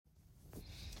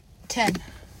10.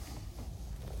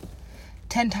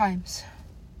 10 times.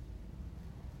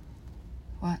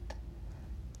 What?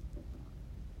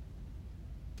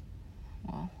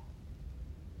 Well,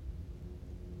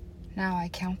 now I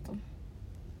count them.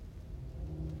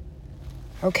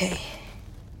 Okay.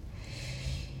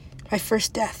 My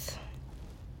first death.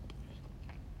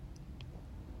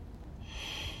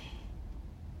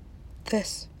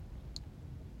 This.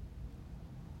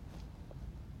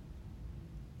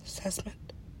 Assessment.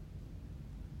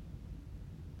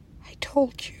 I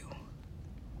told you.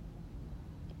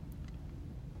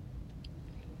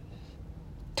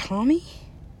 Tommy?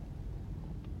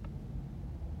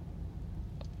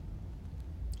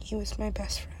 He was my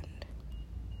best friend.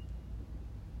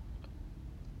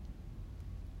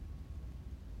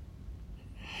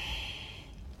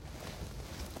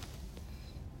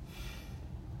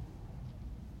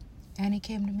 Annie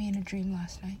came to me in a dream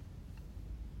last night.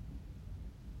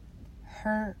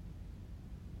 Her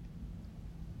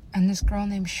and this girl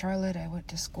named Charlotte I went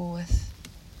to school with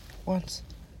once.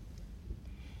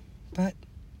 But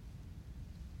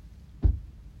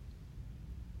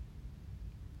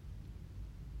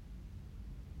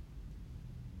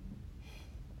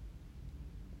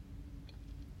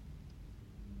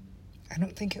I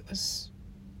don't think it was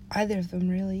either of them,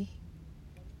 really.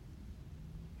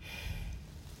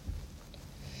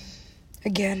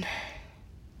 Again.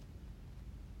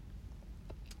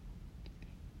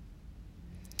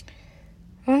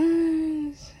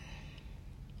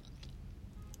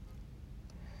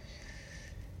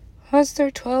 Was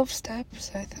there 12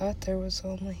 steps? I thought there was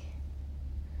only...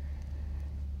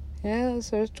 Yes,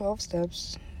 there's 12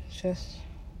 steps. Just...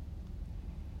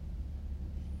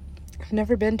 I've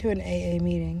never been to an AA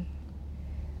meeting.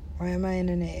 Why am I in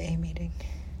an AA meeting?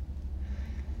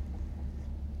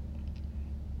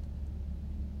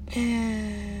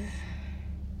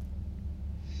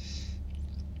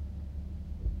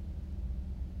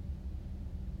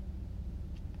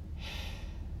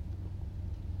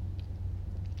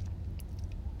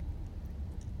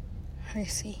 I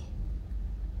see.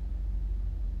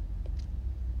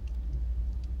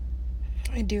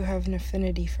 I do have an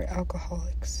affinity for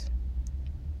alcoholics.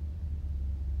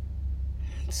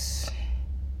 It's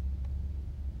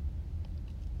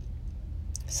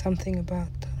something about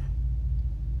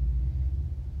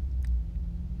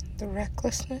the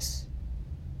recklessness.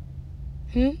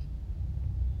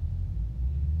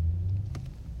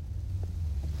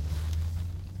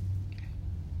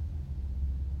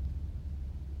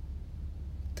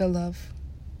 The love.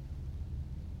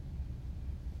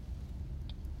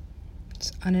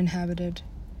 It's uninhabited.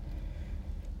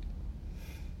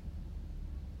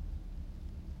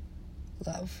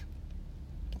 Love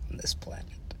on this planet.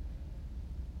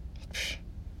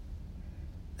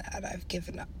 That I've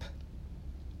given up.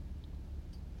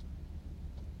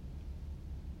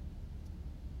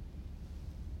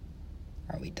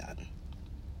 Are we done?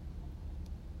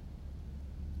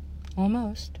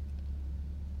 Almost.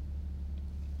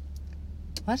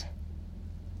 What?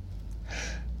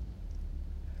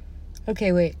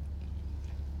 Okay, wait.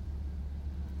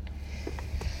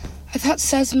 I thought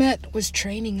Sesemet was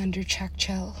training under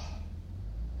Chakchel.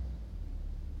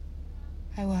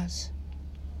 I was.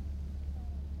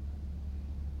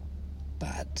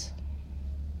 But...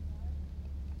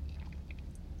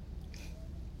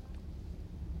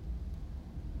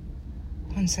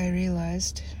 once I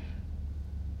realized...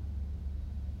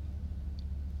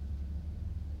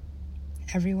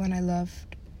 everyone I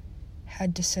loved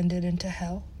had descended into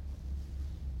hell,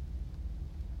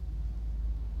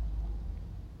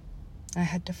 I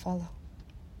had to follow.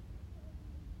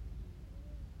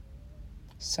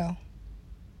 So,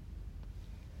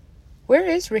 where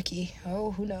is Ricky?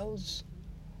 Oh, who knows?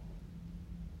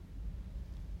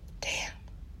 Damn.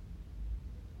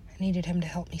 I needed him to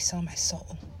help me sell my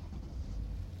soul.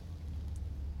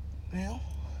 Well,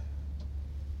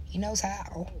 he knows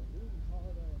how.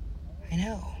 I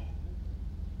know.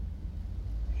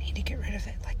 I need to get rid of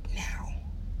it, like, now.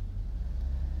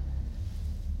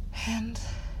 And...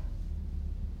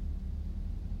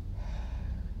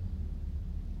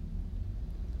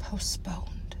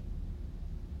 postponed.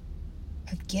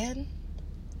 Again?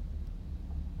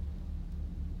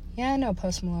 Yeah, I know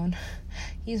Post Malone.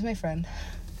 He's my friend.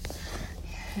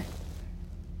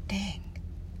 Dang.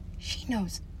 She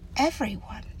knows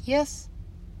everyone. Yes,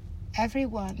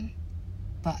 everyone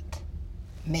but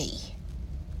me.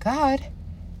 God.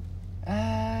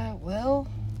 Well...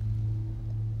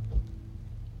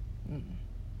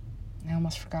 I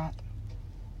almost forgot.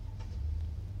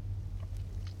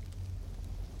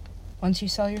 Once you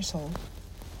sell your soul,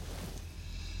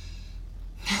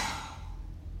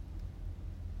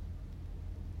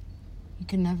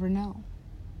 can never know.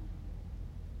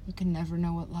 You can never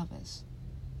know what love is.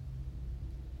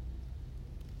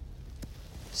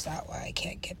 Is that why I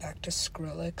can't get back to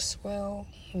Skrillex? Well,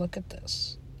 look at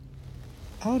this.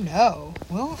 Oh no.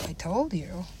 Well, I told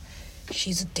you.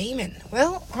 She's a demon.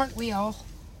 Well, aren't we all?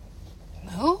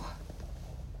 No?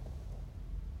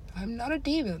 I'm not a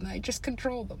demon. I just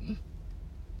control them.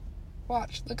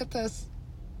 Watch, look at this.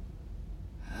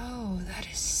 Oh, that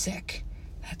is sick.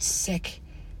 That's sick.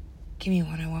 Give me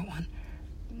one, I want one.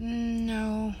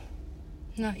 No,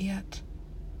 not yet.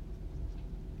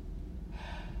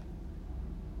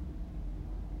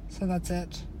 So that's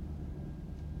it.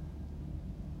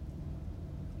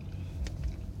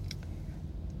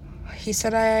 He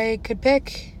said I could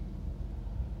pick.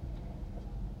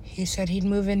 He said he'd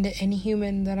move into any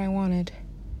human that I wanted.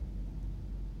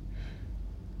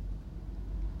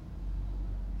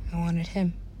 I wanted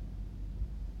him.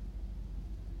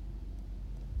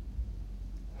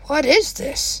 What is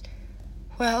this?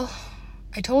 Well,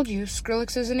 I told you,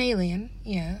 Skrillex is an alien,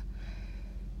 yeah.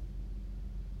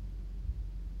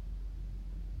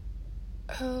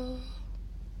 Oh.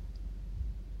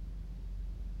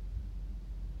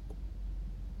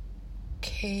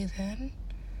 Okay, then.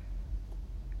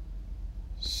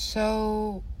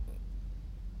 So,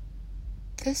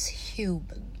 this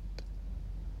human...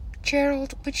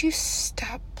 Gerald, would you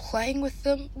stop playing with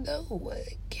them? No,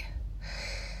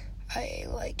 I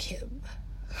like him.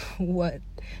 What?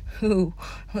 Who?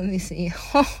 Let me see.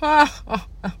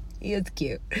 He is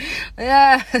cute.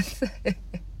 Yes.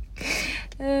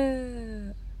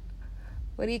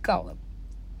 What do you call him?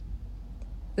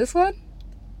 This one?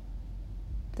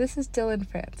 This is Dillon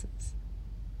Francis.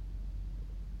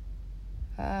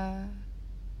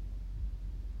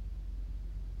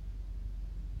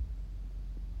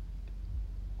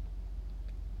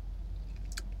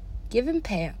 Give him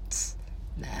pants.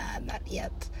 Nah, not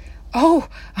yet. Oh!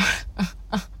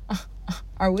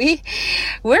 Are we?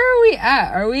 Where are we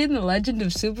at? Are we in The Legend of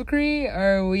Supercree,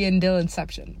 or are we in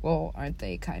Dillonception? Well, aren't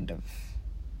they kind of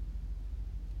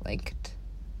linked?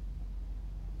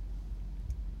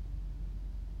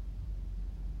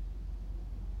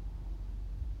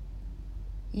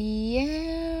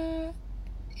 Yeah,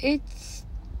 it's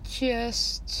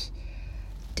just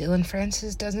Dillon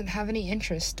Francis doesn't have any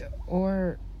interest,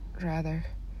 or rather,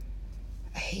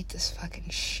 I hate this fucking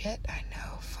shit. I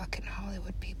know, fucking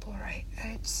Hollywood people, right?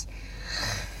 It's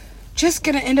just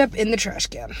gonna end up in the trash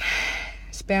can.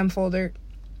 Spam folder.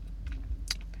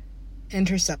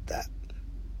 Intercept that.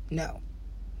 No.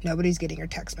 Nobody's getting her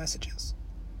text messages.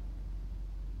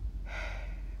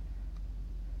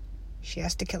 She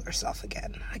has to kill herself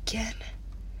again. Again?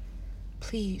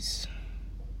 Please.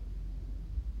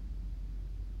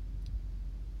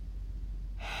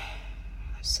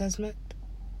 Sesmet,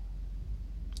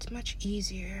 it's much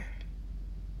easier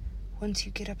once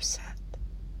you get upset.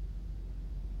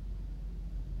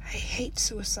 I hate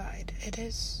suicide. It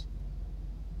is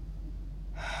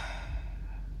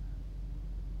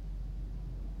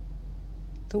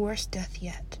the worst death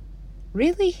yet.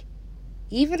 Really?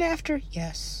 Even after?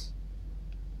 Yes.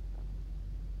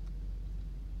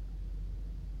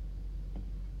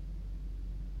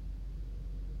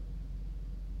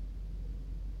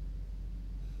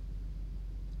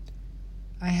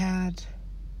 I had,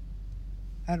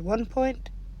 at one point,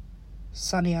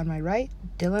 Sonny on my right,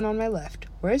 Dillon on my left.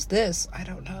 Where's this? I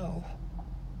don't know.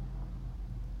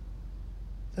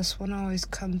 This one always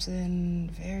comes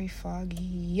in very foggy.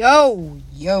 Yo,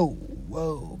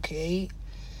 whoa, okay.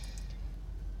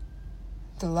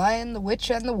 The Lion, the Witch,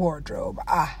 and the Wardrobe.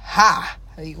 Aha!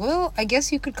 Well, I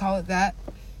guess you could call it that.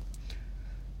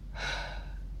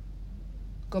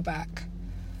 Go back.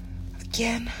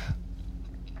 Again.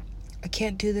 I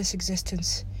can't do this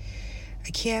existence.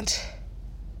 I can't.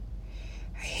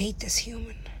 I hate this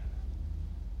human.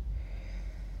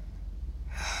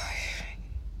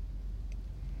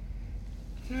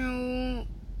 No.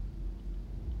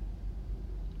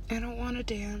 I don't want to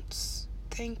dance.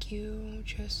 Thank you.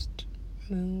 Just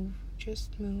move.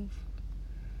 Just move.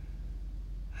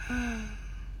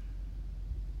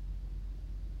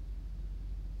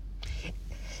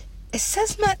 Is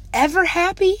Sesmet ever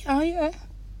happy? Oh, yeah.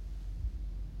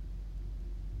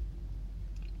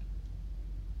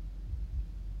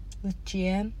 With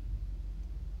Jan?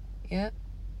 Yep.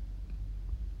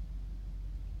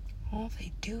 All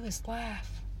they do is laugh.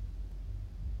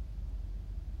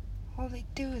 All they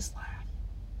do is laugh.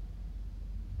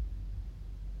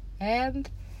 And,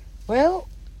 well,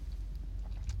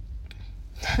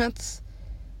 that's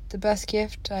the best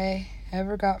gift I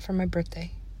ever got for my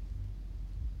birthday.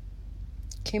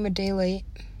 Came a day late.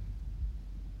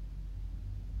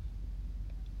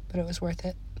 but it was worth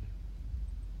it.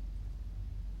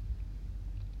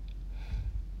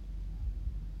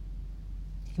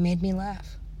 He made me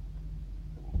laugh.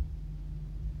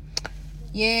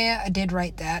 Yeah, I did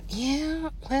write that. Yeah,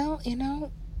 well,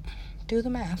 do the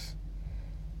math.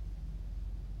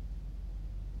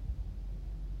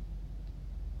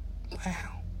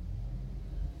 Wow.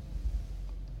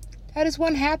 That is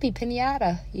one happy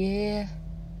pinata. Yeah.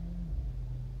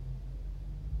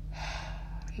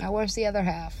 Now where's the other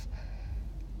half?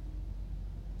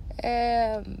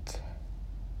 And...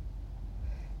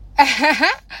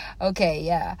 okay,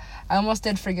 yeah. I almost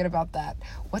did forget about that.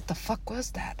 What the fuck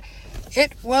was that?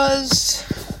 It was...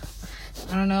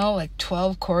 I don't know, like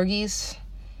 12 corgis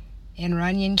in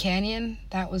Runyon Canyon.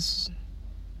 That was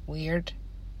weird.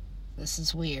 This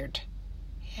is weird.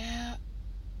 Yeah.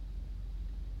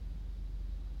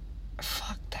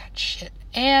 Fuck that shit.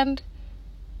 And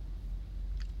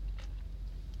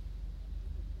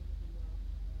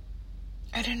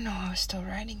I didn't know I was still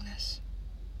writing this.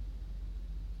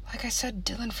 Like I said,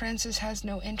 Dylan Francis has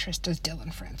no interest. Does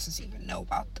Dylan Francis even know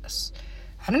about this?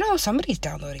 I don't know. Somebody's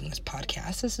downloading this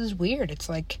podcast. This is weird. It's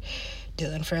like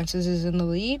Dylan Francis is in the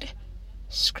lead,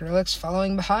 Skrillex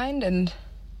following behind, and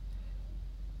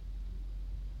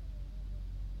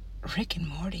Rick and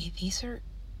Morty. These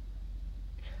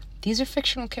are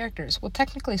fictional characters. Well,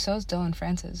 technically, so is Dylan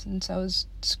Francis, and so is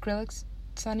Skrillex,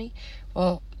 Sonny.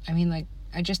 Well, I mean, like,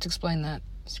 I just explained that.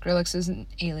 Skrillex is an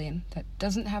alien that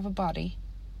doesn't have a body.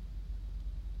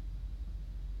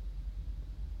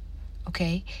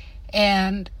 Okay,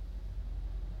 and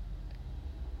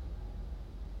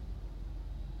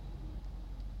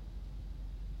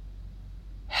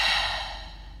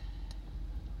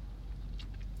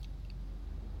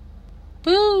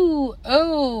boo!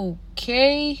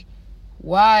 Okay,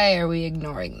 why are we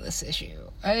ignoring this issue?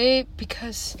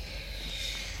 Because